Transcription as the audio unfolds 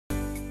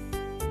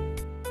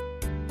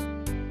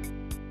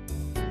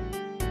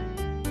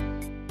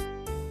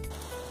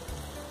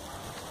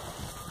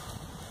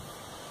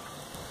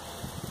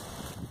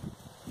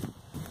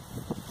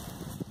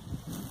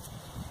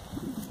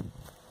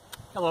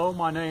Hello,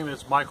 my name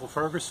is Michael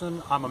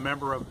Ferguson. I'm a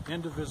member of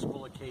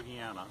Indivisible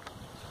Acadiana.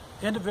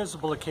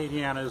 Indivisible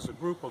Acadiana is a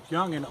group of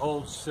young and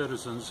old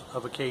citizens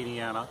of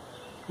Acadiana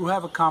who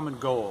have a common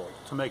goal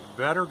to make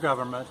better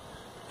government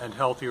and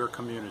healthier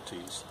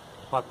communities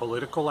by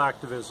political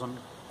activism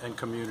and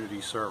community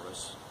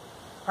service.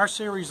 Our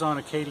series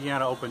on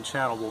Acadiana Open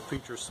Channel will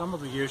feature some of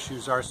the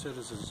issues our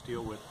citizens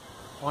deal with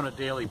on a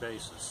daily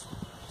basis,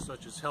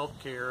 such as health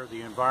care,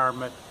 the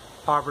environment,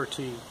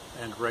 poverty,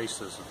 and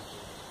racism.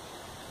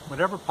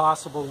 Whenever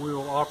possible, we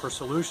will offer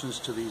solutions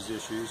to these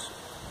issues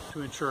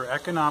to ensure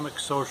economic,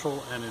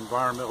 social, and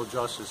environmental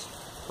justice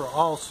for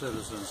all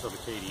citizens of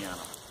Acadiana.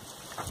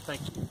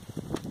 Thank you.